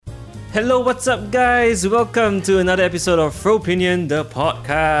Hello, what's up, guys? Welcome to another episode of Fropinion, the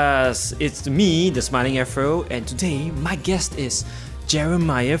podcast. It's me, the Smiling Afro, and today my guest is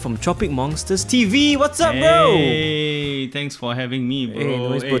Jeremiah from Tropic Monsters TV. What's up, bro? Hey, thanks for having me, bro. Hey, no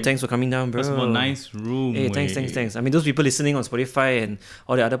worries, bro. Thanks for coming down, bro. First of all, nice room. Hey, thanks. I mean, those people listening on Spotify and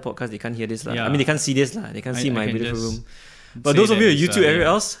all the other podcasts, they can't hear this. Yeah. I mean, they can't see this. They can't see my beautiful room. But say those of you that on YouTube, it's, everywhere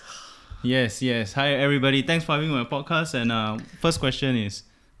else, Yes. Hi, everybody. Thanks for having my podcast. And first question is,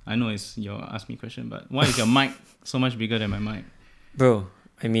 I know it's your ask me question, but why is your mic so much bigger than my mic? bro,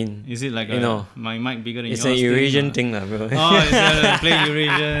 I mean, Is it like my mic bigger than it's yours? an Eurasian thing, bro. Oh, it's gonna play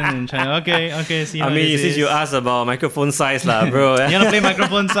Eurasian in China. Okay. See how I mean, since you asked about microphone size, bro. you wanna play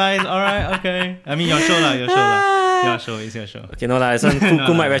microphone size? All right, okay. I mean, your show. It's your show. Okay, no lah. It's some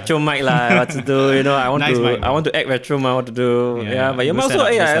cool mic, retro mic lah. What to do? You know, I want Nice to. mic, I want to act retro, man. What to do? Yeah, but your good mouse also.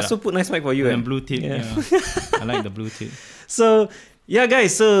 setup, good I setup. also put nice mic for you. And blue tip. Yeah. Yeah. I like the blue tip. So yeah,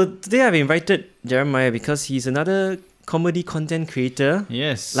 guys. So today I've invited Jeremiah because he's another comedy content creator.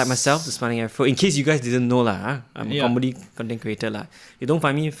 Yes. Like myself, the Smiling Afro. In case you guys didn't know lah, I'm a comedy content creator lah. You don't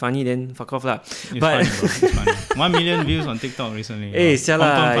find me funny, then fuck off lah. It's funny, bro. It's funny. 1 million views on TikTok recently. Hey, Confirm siala.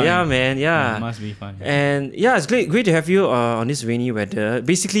 funny. Yeah, man. Yeah. Must be fun. And yeah, it's great to have you on this rainy weather.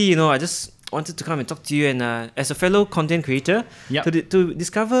 Basically, you know, I just wanted to come and talk to you, and as a fellow content creator, Yep. to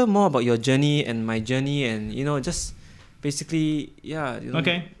discover more about your journey and my journey, and you know, just basically,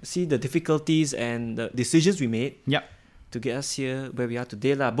 see the difficulties and the decisions we made Yep. to get us here where we are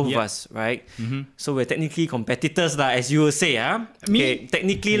today lah. Both of Yep. us, right? Mm-hmm. So we're technically competitors lah, as you will say, Me? Okay,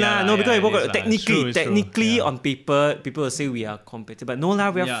 technically Yeah, lah. No, because it is lah. technically, It's true, technically yeah. on paper, people will say we are competitive, but no lah,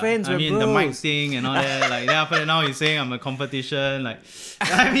 we are friends. I We're mean, bros. the mic thing and all that. Like, then after that, now he's saying I'm a competition. Like,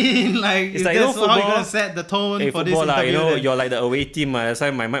 I mean, like, It's is like, that you know, how you're football- gonna set the tone Hey, for this football lah, interview? you know, then? you're like the away team, that's why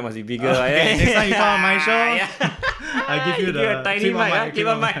my mic must be bigger. Okay, next time you come on my show, Yeah. I'll give you the a tiny keep on mic, keep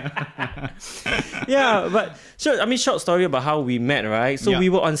on mic. Yeah, but short story about how we met, right? So Yeah. we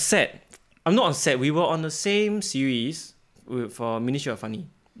were on set. I'm not on set. We were on the same series for Ministry of Funny,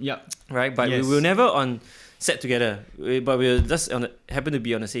 Yep. right? But Yes. we were never on set together. But we were just happened to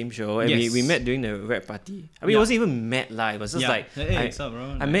be on the same show, and Yes. we met during the rap party. I mean, it Yeah. wasn't even met live. It was just like hey, what's up,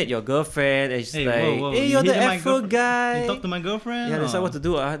 bro? I met your girlfriend, and she's Hey, like, whoa, "Hey, you you're the hit my Afro girlfriend? guy." You talk to my girlfriend? Yeah, that's or? what to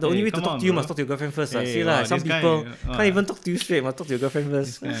do. The only Hey, way to come talk on, to you bro. must talk to your girlfriend first. Hey, See wow, lah, some this guy, people wow. can't even talk to you straight. Must talk to your girlfriend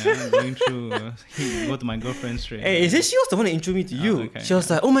first. Yeah, I'm going through. Go to my girlfriend straight. Hey, is it she was the one that introduced me to you? okay, She was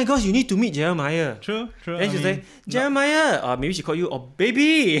like, "Oh my gosh, you need to meet Jeremiah." True. Then she's like, "Jeremiah," or maybe she called you, "Oh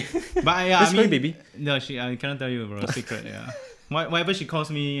baby." But yeah, Let's call you baby. No, I cannot tell you, bro. Secret. Yeah. Whatever she calls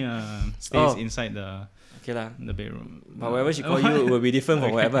me stays Oh. inside the Okay lah. bedroom. But whatever she call you will be different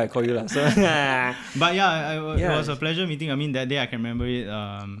from whatever I call you lah. So But yeah, it Yeah. was a pleasure meeting. I mean, that day I can remember it.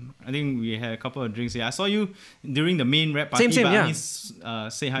 I think we had a couple of drinks. Yeah, I saw you during the main rap party. Same, but yeah. I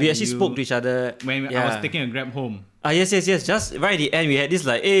didn't say hi we to actually you spoke to each other when I was taking a grab home. Yes. Just right at the end, we had this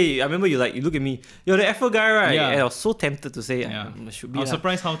like, hey, I remember you look at me, you're the Afro guy, right? Yeah. And I was so tempted to say, Yeah, should be. I was lah.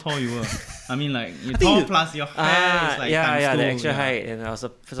 surprised how tall you were. I mean, like you're think tall you- plus your hair is like times the two, extra height, and I was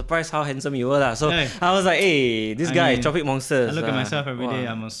surprised how handsome you were lah. So Hey. I was like, hey, this I guy, mean, Tropic Monsters. I look at myself every day.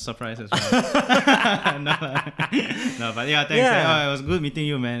 wow. I'm surprised as well. no, but yeah, thanks. Yeah. It was good meeting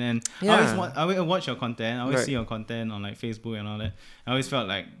you, man. And Yeah. I always watch your content. I always Right. see your content on like Facebook and all that. I always felt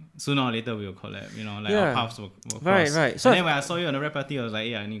like sooner or later we will collab. You know, like Yeah. our paths will Right, cross. right. So- and then when I saw you on the rap party, I was like,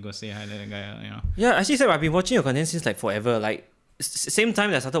 yeah, I need to go say hi to that guy. You know. Yeah, actually, said I've been watching your content since like forever. Like same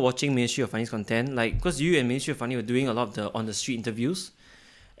time that I started watching Ministry of Funny's content, like because you and Ministry of Funny were doing a lot of the on the street interviews,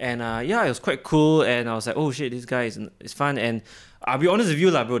 and it was quite cool. And I was like, oh shit, this guy is fun. And I'll be honest with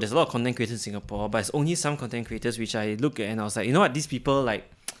you, lah, bro. There's a lot of content creators in Singapore, but it's only some content creators which I look at and I was like, you know what, these people like,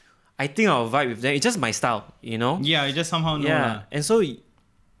 I think I'll vibe with them. It's just my style, you know. Yeah, I just somehow know. Yeah, lah. and so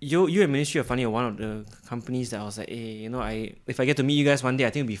you and Ministry of Funny are one of the companies that I was like, hey, you know, if I get to meet you guys one day,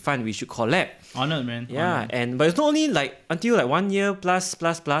 I think it'll be fun. We should collab. Honored, man. Yeah, Honored. but it's not only like until like 1 year plus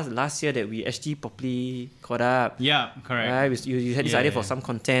last year that we actually properly caught up. Yeah, correct. Right, you had this Yeah, idea yeah. for some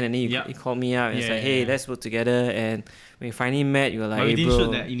content, and then you, Yeah. you called me up and it's Yeah, like, yeah, hey, yeah. let's work together. And when we finally met, you were like, But we hey, didn't bro,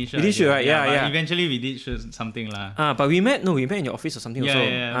 shoot that initial. we didn't shoot, idea. right? Yeah, but yeah. Eventually, we did shoot something, lah. But we met in your office or something Yeah, also.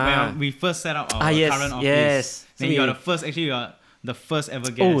 yeah. When we first set up our yes, current office. yes. Then So you are we- the first. Actually, you are the first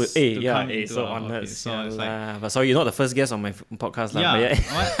ever guest. Oh, to come into so our honored. office. So it's like, But sorry, you're not the first guest on my podcast. Lah, yeah, but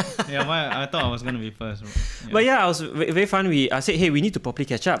what? Yeah, why? I thought I was gonna be first. Yeah. But yeah, I was very fun. I said, hey, we need to properly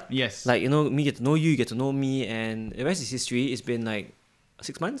catch up. Yes. Like, you know, me get to know you get to know me, and the rest is history. It's been like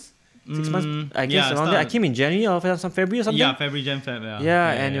 6 months? 6 months? I guess around there. I came in January or some February or something. Yeah, February, Jan, Feb.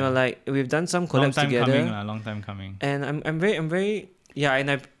 Yeah, and you're like, we've done some collabs long time together. coming, long time coming. And I'm very yeah,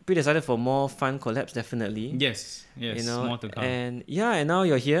 and I pre-decided for more fun collabs, definitely. Yes, You know, more to come. and now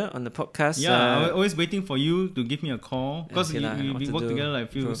you're here on the podcast. Yeah, I was always waiting for you to give me a call because Okay lah, we what to worked do, together like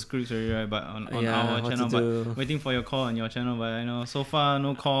a few bro. scripts already, right? But on Yeah, our what to channel, but do. waiting for your call on your channel. But you know, so far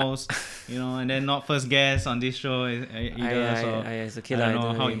no calls, you know, and then not first guest on this show either. So it's okay I lah. don't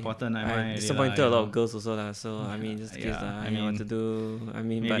know how really- important am I. disappointed really a lah, lot you of girls also lah. So I mean, just in case Yeah, lah. I I mean, what mean, to do? I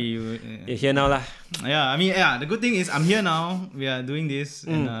mean, Maybe but you. you're here now lah. Yeah, I mean, yeah. The good thing is I'm here now. We are doing this,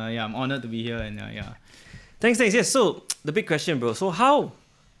 and yeah, I'm honored to be here. And yeah, Thanks. Yes. So the big question, bro. So how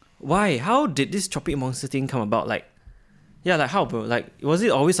did this Tropic Monster thing come about? Like, yeah, like how, bro? Like, was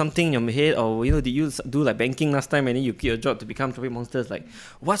it always something in your head, or did you do like banking last time and then you quit your job to become Tropic Monsters? Like,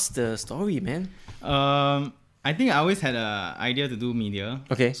 what's the story, man? I think I always had an idea to do media.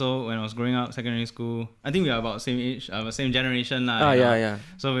 Okay. So when I was growing up, secondary school, I think we are about same age, same generation lah. Ah, you know. yeah.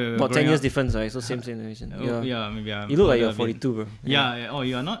 So we were About 10 growing years up. difference, right? So same generation. Yeah, maybe. You look like you're older a bit. 42, bro. Yeah. Oh,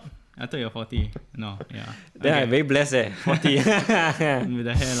 you are not? I thought you're 40. No. Yeah. Then I'm very blessed, 40. With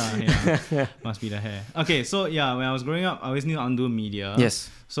the hair lah. Yeah. Must be the hair. Okay. So yeah, when I was growing up, I always knew I want to do media. Yes.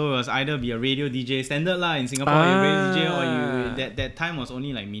 So it was either be a radio DJ, standard lah in Singapore, you're a radio DJ, or you that time was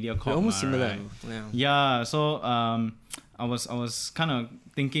only like MediaCorp. We're almost similar. Right? Yeah. Yeah, so I was kind of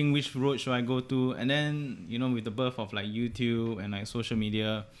thinking which road should I go to, and then with the birth of like YouTube and like social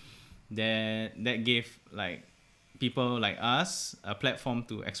media, that gave like people like us a platform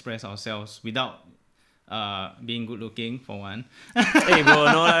to express ourselves without being good looking for one. Hey, bro,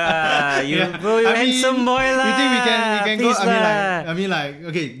 no lah. You're handsome boy lah. You think we can go? Please lah. I mean like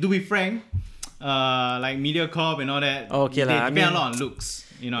okay, to be frank, like MediaCorp and all that. Okay they lah, I depend mean- a lot on looks.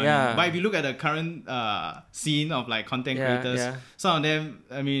 You know what I Yeah. mean? But if you look at the current scene of like content creators, yeah. some of them,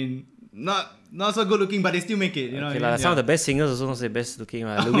 I mean, not so good looking, but they still make it. You know Okay what I lah. mean? Some of the best singers also not say best looking.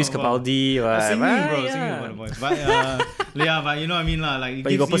 Luis wow. Capaldi. Singing, bro, yeah. singing about the voice. But yeah, but you know what I mean lah. Like, it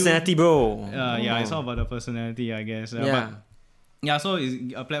But you got gives personality, bro. yeah, it's all about the personality, I guess. Yeah. But yeah, so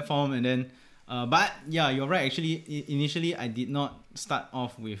it's a platform, and then, but yeah, you're right. Actually, initially I did not start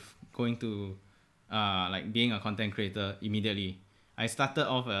off with going to, like being a content creator immediately. I started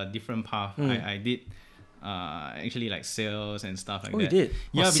off a different path. I did, actually like sales and stuff like Oh, that. you did?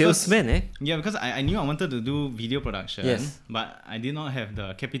 Yeah, Oh, because salesman, eh? yeah, because I knew I wanted to do video production. Yes. But I did not have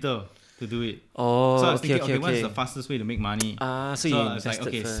the capital to do it. Oh, So I was okay. thinking, what's the fastest way to make money? So So you I was like, invested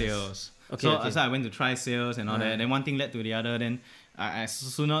okay, first. sales. Okay, so, okay. so I went to try sales and all that. Then one thing led to the other. Then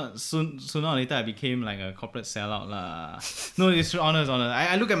sooner or later I became like a corporate sellout lah. No, it's honest.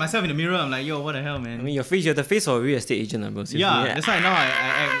 I look at myself in the mirror. I'm like, yo, what the hell, man? I mean, you're the face of a real estate agent, bro. Seriously. yeah, that's why now I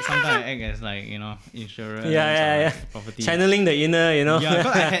act. Sometimes I act as like insurance. Yeah. or like property. Channeling the inner, Yeah,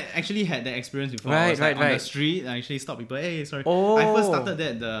 because I actually had that experience before. I was Right, like on the right. street. I actually stopped people. Hey, sorry. Oh. I first started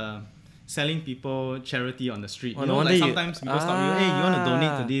the selling people charity on the street. Oh, You no know, wonder like you- sometimes people stop you. Hey, you want to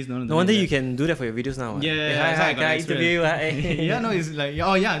donate to this? No wonder you can do that for your videos now. Yeah, Hey, that's hi, how I got can I the interview? experience. Yeah, no, it's like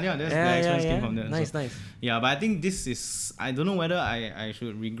that's the experience came from that. Nice, So, nice. yeah, but I think this is I don't know whether I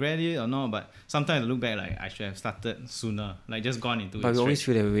should regret it or not. But sometimes I look back like I should have started sooner, like just gone into But it. we always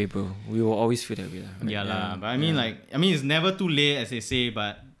straight. feel that way, bro. We will always feel that way. Right? Yeah lah. But I mean it's never too late as they say.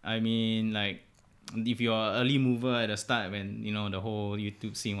 But I mean like, if you're an early mover at the start when the whole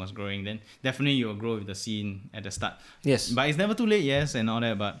YouTube scene was growing, then definitely you'll grow with the scene at the start. Yes. But it's never too late, yes, and all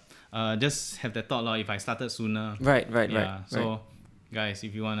that. But just have the thought, if I started sooner. Right. So, guys,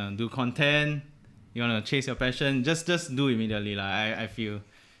 if you wanna do content, you wanna chase your passion, just do immediately, I feel.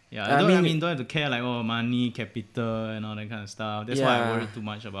 Yeah, I mean, don't have to care like money, capital, and all that kind of stuff. That's why I worry too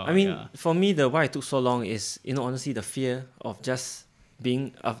much about. I mean, for me, why it took so long is honestly the fear of just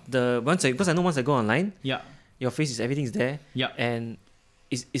being because I know once I go online, yeah, your face everything's there. Yeah. And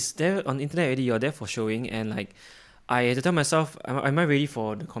it's there on the internet already. You're there for showing, and like I had to tell myself, am I ready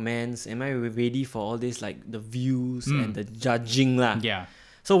for the comments? Am I ready for all this like the views and the judging lah? yeah,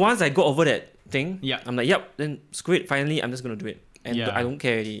 So once I go over that thing, Yeah. I'm like, yep, then screw it. Finally, I'm just gonna do it, and Yeah. I don't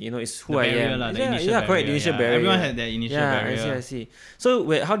care already. It's who the I barrier am. lah, the yeah, initial correct. barrier, The initial yeah. barrier. Everyone had that initial barrier. I see. So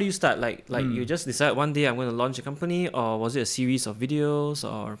wait, how do you start? Like you just decide one day I'm going to launch a company, or was it a series of videos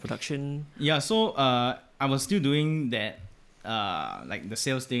or production? Yeah, so I was still doing that, like the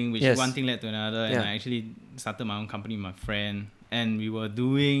sales thing, which Yes. one thing led to another, and Yeah. I actually started my own company with my friend, and we were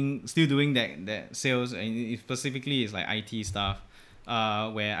still doing that sales, and it specifically is like IT stuff,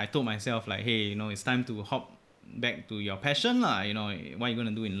 where I told myself like, hey, it's time to hop back to your passion lah. What are you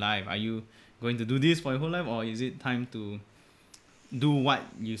gonna do in life? Are you going to do this for your whole life, or is it time to do what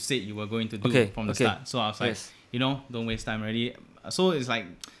you said you were going to do from the start? So I was like, Yes. don't waste time already. So it's like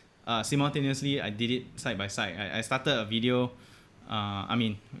simultaneously I did it side by side. I started a video.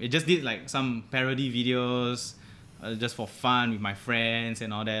 It just did like some parody videos, just for fun with my friends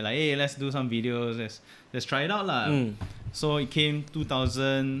and all that. Like, hey, let's do some videos. Let's try it out lah. So it came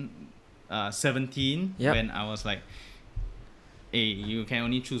 2017 Yep. when I was like, hey, you can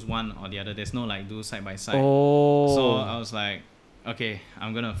only choose one or the other. There's no like do side by side. Oh. So I was like, okay,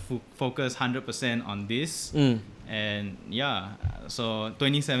 I'm gonna focus 100% on this. And yeah, so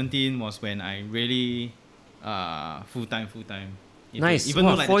 2017 was when I really full time. Nice. Even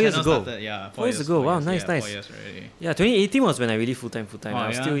Wow, though like 4 the years channel ago. started, yeah, 4 years ago. Wow, nice, yeah, nice. 4 years already. Yeah, 2018 was when I really full time. Oh, I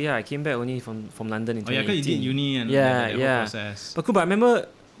was yeah? still I came back only from London in Oh yeah, 2018. because you did uni and Yeah, that yeah. whole process. But cool, but I remember.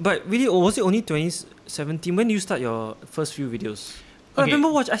 But really, was it only 2017? When did you start your first few videos? I Okay.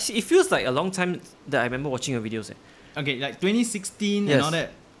 remember it feels like a long time that I remember watching your videos. Okay, like 2016 Yes. and all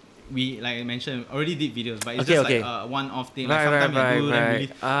that, we like I mentioned already did videos, but it's Okay, just okay. like a one-off thing. Right, Like right, sometimes you do then right. really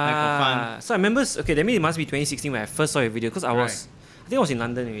like for fun. So I remember. Okay, that means it must be 2016 when I first saw your video because I was. Right. I think I was in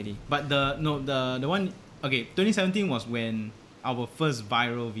London already. But the one, okay, 2017 was when our first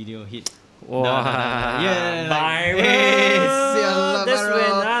viral video hit. Wow. Yeah, like, viral. hey, sialah, That's viral.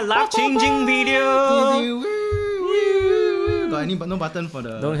 when life-changing video. Got any no button for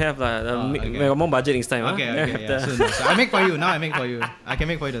the? Don't have like okay. we got more budget next time. Okay, huh? okay, yeah. Soon. I make for you. Now I make for you. I can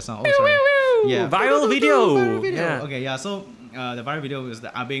make for you the sound. Oh, sorry. Yeah. Viral video. Viral video. Yeah. Okay, yeah. So the viral video was the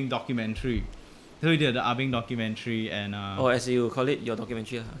Abeng documentary. So we did the Abeng documentary and. Oh, as you call it, your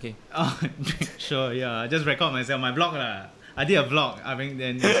documentary. Okay. Oh, sure. Yeah. I just record myself my vlog lah. I did a vlog.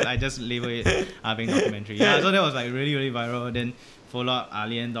 I just label it Abeng documentary. Yeah. So that was like really viral. Then follow up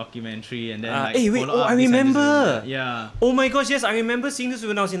Alien documentary and then like hey, wait, follow up I this and this and remember. that. Yeah. Oh my gosh, yes, I remember seeing this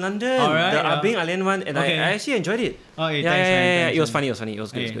when I was in London. Alright, the yeah. Abeng Alien one, and Okay. I actually enjoyed it. Oh, hey, Yeah, thanks, yeah, man. yeah, Thanks, it was man. funny. It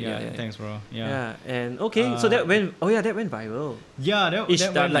was good. Hey, It was good. yeah, Yeah. thanks, bro. Yeah. Yeah, and okay, so that went. Oh yeah, that went viral. Yeah, that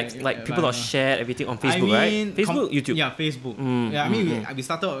went Like people got viral. shared everything on Facebook, right? Facebook, YouTube. Yeah, Facebook. Yeah, I mean, we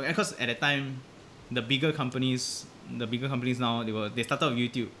started because at the time, the bigger companies now they started on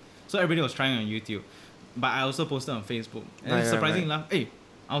YouTube, so everybody was trying on YouTube, but I also posted on Facebook, and Right, it's right, surprising enough, hey,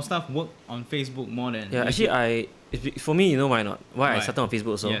 our stuff work on Facebook more than Yeah, YouTube. actually, for me, you know why not? Why I Why? started on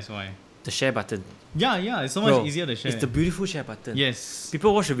Facebook also? Yes, why? The share button. Yeah, it's so much Bro, easier to share. It's the beautiful share button. yes.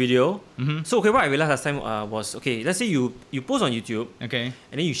 People watch the video. Mm-hmm. So okay, what I realized last time was okay. Let's say you post on YouTube Okay.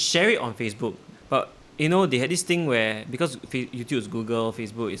 and then you share it on Facebook, but you know they had this thing where because YouTube is Google,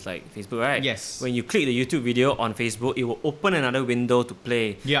 Facebook is like Facebook, right? Yes. When you click the YouTube video on Facebook, it will open another window to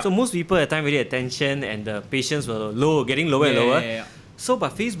play. Yeah. So most people at the time really attention and the patience were getting lower and lower. Yeah. So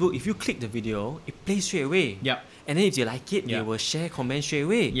but Facebook, if you click the video, it plays straight away. Yep. And then if you like it, they Yeah. will share, comment straight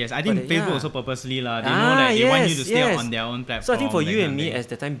away. Yes, I think But, Facebook yeah. also purposely lah. They know that they want you to stay on their own platform. So I think for that you kind and of me thing. as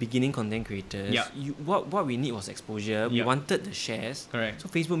the time beginning content creators, Yeah. what we need was exposure. We Yeah. wanted the shares. Correct. So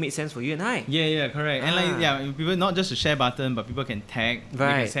Facebook made sense for you and I. Yeah, correct. And like, Ah. people not just a share button, but people can tag, they can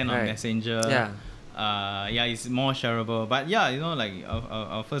Right, send on right. Messenger. Yeah. It's more shareable. But yeah, like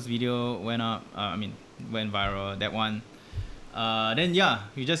our first video went up. Went viral. That one. Then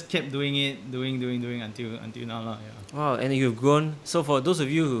we just kept doing it, doing until now lah. Yeah. Wow, and you've grown. So for those of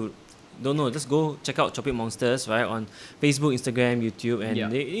you who don't know, just go check out Chopic Monsters, right, on Facebook, Instagram, YouTube, and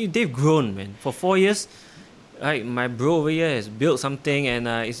Yeah. they've grown, man. For 4 years, like my bro over here has built something, and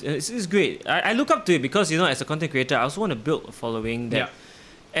it's great. I look up to it because as a content creator, I also want to build a following. That,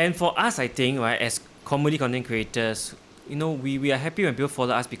 and for us, I think, right, as comedy content creators, we are happy when people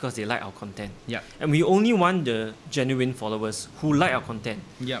follow us because they like our content. Yeah. And we only want the genuine followers who like our content.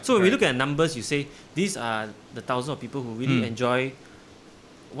 Yeah. So when we look at the numbers, you say these are the thousands of people who really enjoy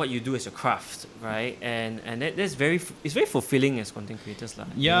what you do as a craft, right? And it's very fulfilling as content creators, lah.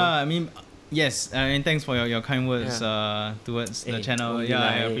 Yeah, I mean, yes, and thanks for your kind words towards the channel. don't be Yeah,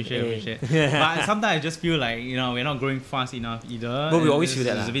 I like, appreciate. But sometimes I just feel like we're not growing fast enough either. But we and always feel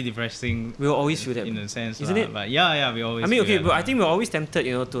that It's lah. a bit depressing. We'll always feel that, in a sense, isn't lah. it? But yeah, we always. I mean, feel okay, that but I lah. think we're always tempted,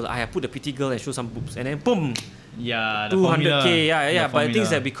 to I put the pretty girl and show some boobs, and then boom, Yeah, the formula, 200K, yeah. the But the thing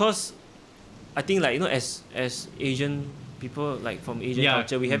is formula. that because I think like as Asian people, like from Asian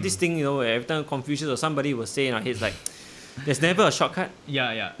culture, we have this thing, where every time Confucius or somebody will say in our heads like, there's never a shortcut.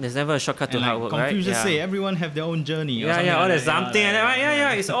 Yeah. There's never a shortcut to And hard like work, right? Confucius Yeah. say, everyone have their own journey. Or Yeah, something or like there's that. something like that, right?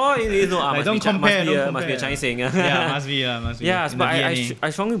 Yeah. It's all Like, don't compare, must be a Chinese saying. Yeah, must be. Yeah, in but the I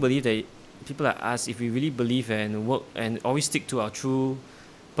DNA. strongly believe that people like us, if we really believe and work and always stick to our true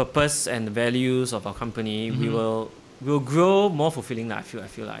purpose and values of our company, we'll grow more fulfilling. I feel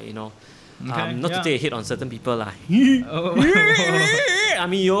like Okay, not to yeah. take a hit on certain people lah. Oh. I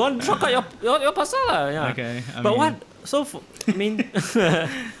mean, you want shortcut your pasal lah. Yeah. Okay. But what? So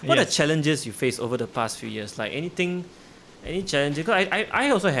what are Yes. challenges you face over the past few years? Like any challenges? Because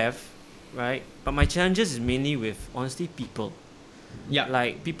I also have, right? But my challenges is mainly with honestly people. Yeah.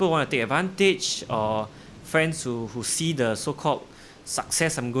 Like people want to take advantage or friends who see the so-called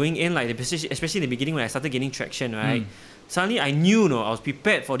success I'm going in, like especially in the beginning when I started gaining traction, right? Suddenly I knew, I was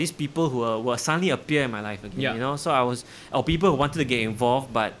prepared for these people who were suddenly appear in my life again, So or people who wanted to get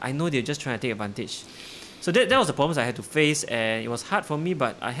involved, but I know they're just trying to take advantage. So that was the problems I had to face, and it was hard for me,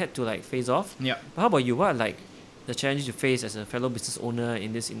 but I had to like face off. Yeah. But how about you? What like the challenges you face as a fellow business owner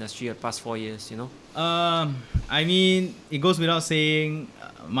in this industry the past 4 years? I mean, it goes without saying,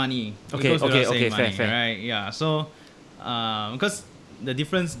 money. Okay, fair. Right? Yeah. So, because the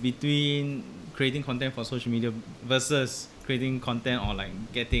difference between creating content for social media versus creating content or like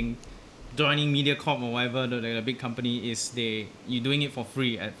joining MediaCorp or whatever the big company is, you're doing it for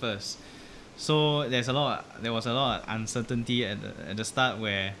free at first. So there was a lot of uncertainty at the start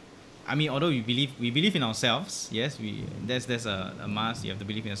where, I mean, although we believe in ourselves, yes, there's a must. You have to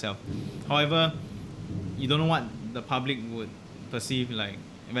believe in yourself. However, you don't know what the public would perceive, like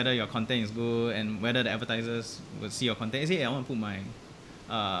whether your content is good and whether the advertisers would see your content and say, hey, I want to put my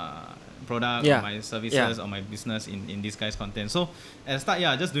product or my services or my business in this guy's content. So at the start,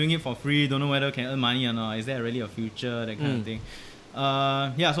 just doing it for free, don't know whether I can earn money or not. Is there really a future? That kind of thing.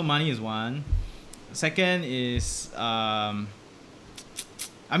 So money is one. Second is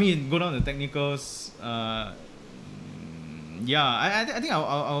I mean, go down the technicals. I think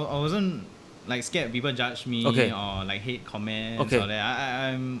I wasn't like scared people judge me or like hate comments or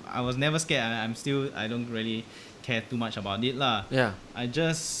that. I was never scared. I don't really care too much about it lah. Yeah. I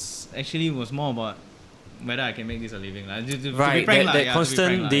just actually was more about whether I can make this a living. Like, to be right. frank, that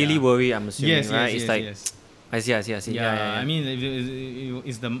constant daily worry, I'm assuming, right? Yes, it's like, yes. I see. Yeah. I mean,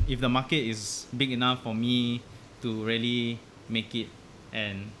 if the market is big enough for me to really make it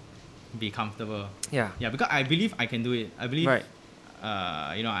and be comfortable. Yeah, because I believe I can do it. I believe, right.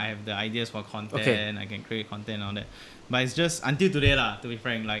 I have the ideas for content. I can create content and all that. But it's just until today lah. To be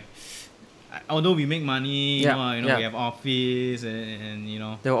frank, like, although we make money, we have office and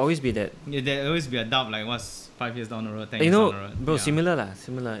there will always be that. There will always be a doubt, like what's 5 years down the road, 10 years down the road. Bro, similar.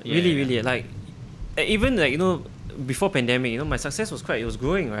 Really, like, even like before pandemic, my success was it was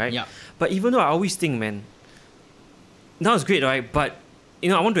growing, right? Yeah. But even though I always think, man, now it's great, right? But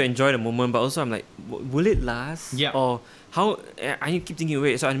I want to enjoy the moment, but also I'm like, will it last? Yeah. Or how? I keep thinking,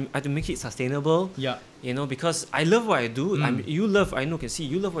 wait, so I have to make it sustainable. Yeah. Because I love what I do. You love what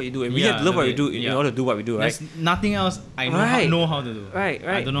you do, and we have to love what you do in order to do what we do, right? There's nothing else I know how to do. Right.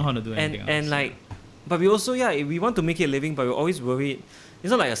 I don't know how to do anything else. And like, but we also, we want to make it a living, but we're always worried. It's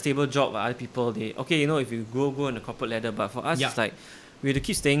not like a stable job. Other people, if you go on the corporate ladder, but for us, it's like we have to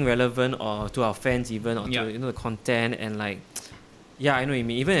keep staying relevant, or to our fans even, or to the content, and like, I know what you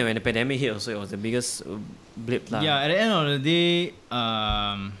mean. Even when the pandemic hit, also it was the biggest blip lah. Yeah, at the end of the day,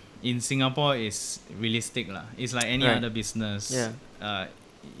 in Singapore, it's realistic lah. It's like any other business. Yeah.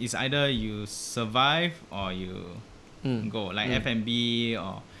 It's either you survive or you go, like F&B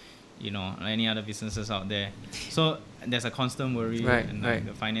or any other businesses out there. So there's a constant worry and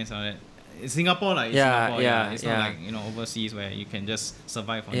the finance and all that. It's Singapore, like Singapore. It's not like overseas where you can just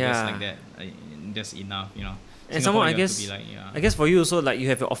survive on just like that, just enough. And someone, I guess for you also, like, you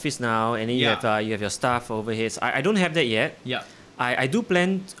have your office now, and then you have your staff overheads. I don't have that yet. Yeah. I do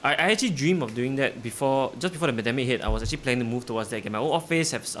plan. I actually dream of doing that just before the pandemic hit. I was actually planning to move towards that. Get my own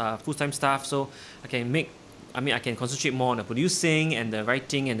office, have full-time staff, so I can concentrate more on the producing and the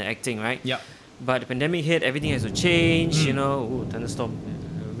writing and the acting, right? Yeah. But the pandemic hit, everything has to change. Thunderstorm.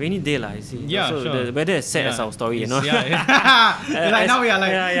 Rainy day lah, you see. Yeah, so sure. The weather is sad as our story, Like now we are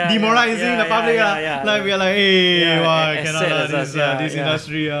like demoralizing the public. Like we are like, hey, cannot this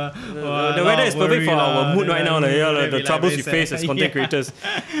industry. The weather is perfect for our mood right now. The troubles we face as content creators.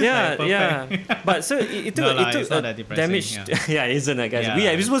 But so it took damage. Yeah, it isn't, I guess.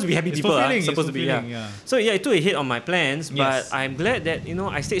 We're supposed to be happy people. Supposed to be. So it took a hit on my plans, but I'm glad that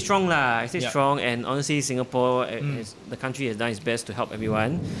I stayed strong lah. I stayed strong, and honestly, Singapore, the country has done its best to help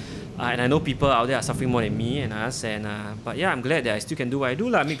everyone. And I know people out there are suffering more than me and us, but I'm glad that I still can do what I do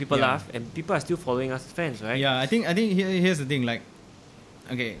lah, make people laugh, and people are still following us as fans, right? Yeah, I think here's the thing, like,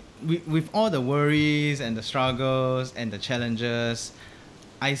 okay, with all the worries and the struggles and the challenges,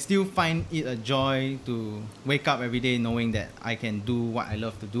 I still find it a joy to wake up every day knowing that I can do what I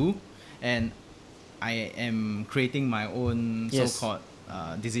love to do, and I am creating my own so-called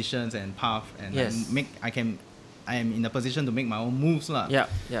decisions and path, and I am in a position to make my own moves lah. Yeah.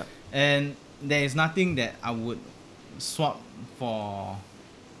 And there is nothing that I would swap for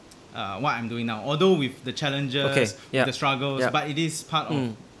what I'm doing now. Although with the challenges, with the struggles, but it is part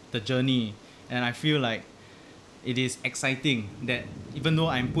of the journey. And I feel like it is exciting that even though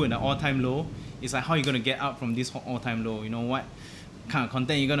I'm put in an all-time low, it's like, how are you going to get up from this all-time low? kind of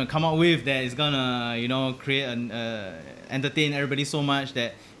content you're gonna come up with that is gonna, you know, create and entertain everybody so much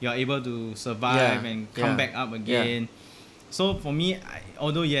that you're able to survive and come back up again. So for me,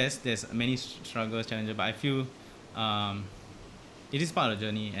 although yes, there's many struggles, challenges, but I feel it is part of the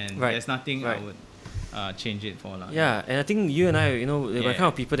journey, and there's nothing I would change it for. Yeah, and I think you and I, you know, we're the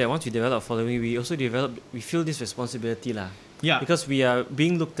kind of people that once we develop following, we feel this responsibility lah. Yeah. Because we are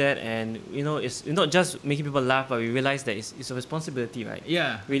being looked at, and you know, it's not just making people laugh, but we realize that it's a responsibility, right?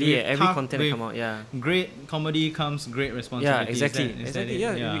 Yeah. Really, every content that come out. Yeah. Great comedy comes great responsibility. Yeah, exactly.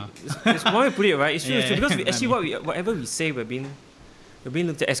 It's one way to put it, right? It's true. It's true. Because whatever we say, we're being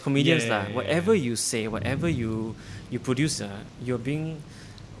looked at as comedians, lah. Whatever you say, whatever you produce, you're being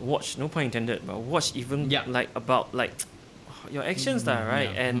watched. No pun intended, but watched even about your actions, lah, right?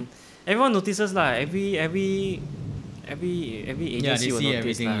 And everyone notices, lah. Every agency will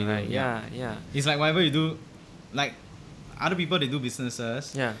notice, right? Yeah. It's like whatever you do, like other people, they do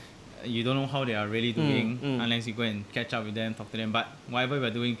businesses. Yeah. You don't know how they are really doing unless you go and catch up with them, talk to them. But whatever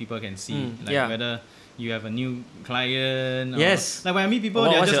we're doing, people can see. Whether you have a new client. Yes. Like when I meet people,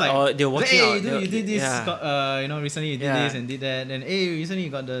 they're just like, they're watching. Hey, dude, you did this. You know, recently you did this and did that. And hey, recently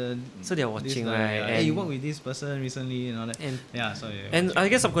you got the. So they're watching, right? Hey, you worked with this person recently and all that. And I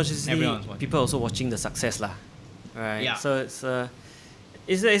guess subconsciously, people are also watching the success, lah. Right. Yeah. So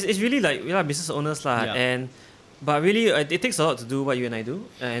it's really like we are business owners, lah. But really, it takes a lot to do what you and I do,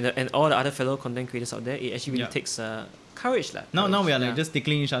 and all the other fellow content creators out there. It actually really takes courage, lah. Now we are like just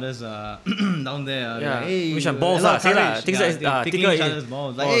tickling each other's down there. Like, hey, which are balls, lah. Say lah. Tickling each other's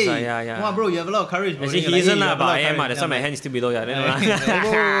balls. Like, hey, come on, bro, you have a lot of courage. Bro. Actually, he isn't lah, but I am. That's why my hand is still below.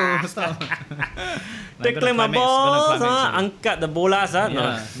 Whoa, stop. Tickling my balls, angkat the bolas,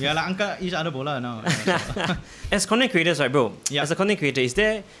 we are like angkat each other bola now. As content creators, right, bro? As a content creator, is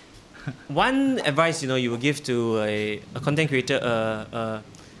there one advice you will give to a content creator,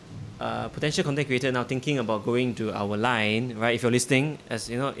 potential content creator now thinking about going to our line, right? If you're listening, as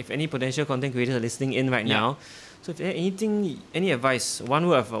you know, if any potential content creators are listening in right now, so if there any advice,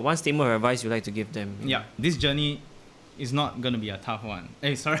 one statement of advice you'd like to give them? Yeah, this journey is not gonna be a tough one.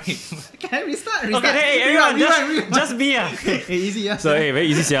 Hey, sorry. Can I restart? Okay, hey, everyone, just be Hey, easy, yeah. So hey, very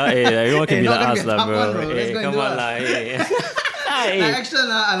easy, yeah. Hey, everyone can be like us, lah, bro. Hey, come on, lah. Hey. Action,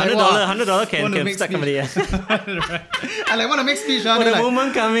 $100 can start comedy. I want to make speech. For the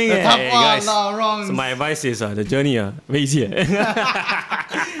moment coming, the tough guys. Wrong. So my advice is the journey, very easy.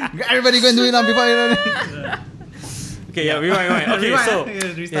 Everybody go and do it now before you. Okay, rewind. Okay, so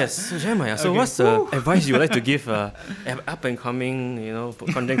yes, so Jeremiah. So what's the advice you would like to give an up and coming,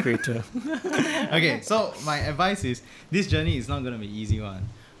 content creator? Okay, so my advice is this journey is not gonna be an easy one,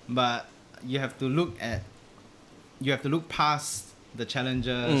 but you have to look past the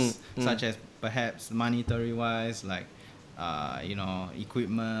challenges such as perhaps monetary wise, like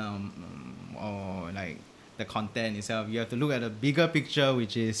equipment or like the content itself. You have to look at the bigger picture,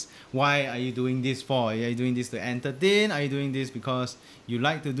 which is why are you doing this for? Are you doing this to entertain? Are you doing this because you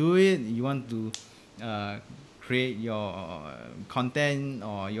like to do it? You want to create your content,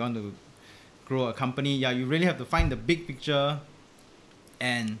 or you want to grow a company? Yeah, you really have to find the big picture.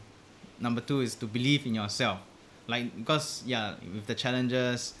 And number two is to believe in yourself. Like, because with the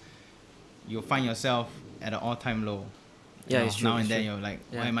challenges, you'll find yourself at an all-time low. Yeah, it's true. Now and then you're like,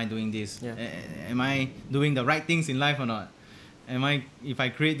 why am I doing this? Yeah. Am I doing the right things in life or not? If I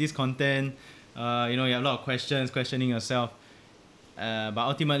create this content, you have a lot of questioning yourself. But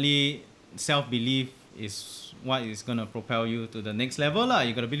ultimately, self-belief is what is going to propel you to the next level.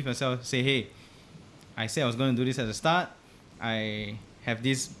 You got to believe yourself. Say, hey, I said I was going to do this at the start. I have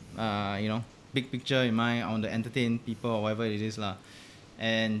this, big picture in mind. I want to entertain people or whatever it is.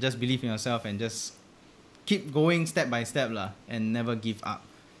 And just believe in yourself and just keep going step by step and never give up.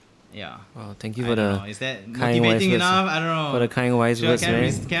 Yeah. Wow, thank you for the is that motivating enough? I don't know. For the kind wise words,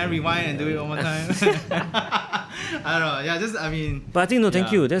 man. Can I rewind and do it one more time? I don't know. Yeah, But I think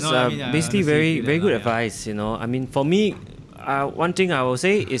thank you. That's basically very good advice. I mean, for me, one thing I will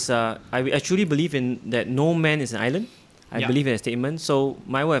say is I truly believe in that no man is an island. I believe in that statement. So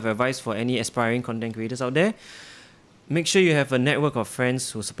my word of advice for any aspiring content creators out there: make sure you have a network of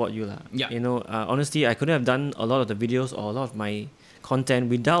friends who support you, Yeah. Honestly, I couldn't have done a lot of the videos or a lot of my content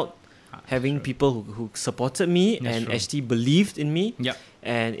without having people who supported me and actually believed in me. Yep.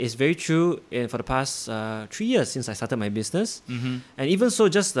 And it's very true for the past 3 years since I started my business. Mm-hmm. And even so,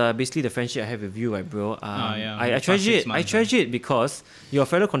 just basically the friendship I have with you, right, bro? Yeah. I Past treasure 6 it. I months, treasure it because you're a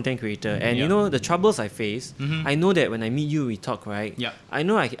fellow content creator, and you Yeah. know the troubles I face. Mhm. I know that when I meet you, we talk, right? Yeah. I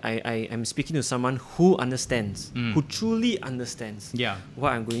know I am speaking to someone who understands, Mm. who truly understands Yeah.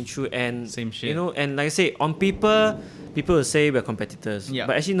 what I'm going through, and Same shit. you know, and like I say, on paper, people will say we're competitors, Yeah.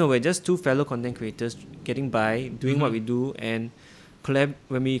 but actually no, we're just two fellow content creators getting by, doing what we do, and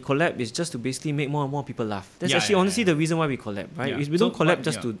when we collab, it's just to basically make more and more people laugh. That's Yeah, actually yeah, honestly yeah. the reason why we collab, right? Yeah. We don't So collab what-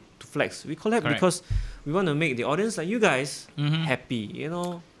 just yeah. to flex. We collab Correct. because we want to make the audience like you guys Mhm. happy. You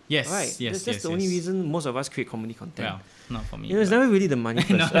know, Yes. right? Yes. That's the only reason most of us create comedy content. Well, not for me. You know, it's but- never really the money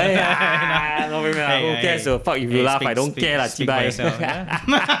first. No. Not really, Hey, who cares? hey. So fuck if you Hey, laugh, speak- I don't speak- care lah. speak for Chibai. yourself, yeah?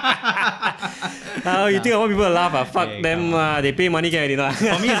 You think I want people to laugh? Fuck Hey, them. come on. They pay money, can already, no?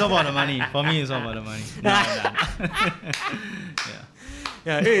 For me, it's all about the money. For me, it's all about the money. No. Yeah.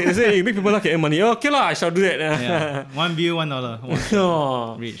 Yeah, hey, say make people laugh, can earn money. Okay lah, I shall do that. Yeah. One view, $1.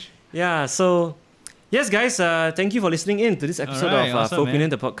 Oh. Rich. Yeah, so yes, guys, thank you for listening in to this episode Alright, of awesome, Full man. Opinion,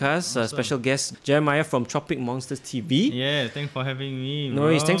 the podcast. Awesome. Special guest Jeremiah from Tropic Monsters TV. Yeah, thanks for having me. No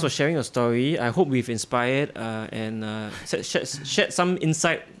worries, bro. thanks for sharing your story. I hope we've inspired and shared some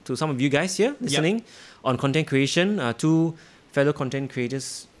insight to some of you guys here listening on content creation. Two fellow content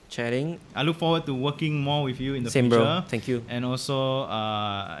creators chatting. I look forward to working more with you in the Same, future. bro. Thank you. And also,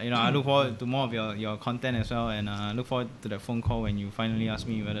 I look forward to more of your content as well. And look forward to that phone call when you finally ask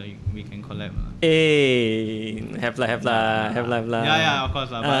me whether we can collab. Hey, have la. Yeah, of course.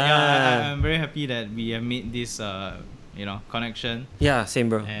 But I'm very happy that we have made this, connection. Yeah, same,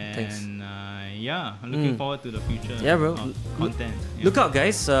 bro. And Thanks. I'm looking forward to the future. Yeah, bro. Of content. Yeah. Look out,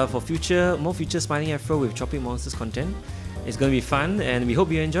 guys, for more future Smiling Afro with Tropic Monsters content. It's gonna be fun, and we hope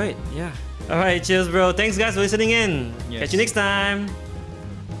you enjoy it. Yeah. All right, cheers, bro. Thanks, guys, for listening in. Yes. Catch you next time.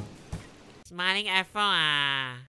 Smiling Afro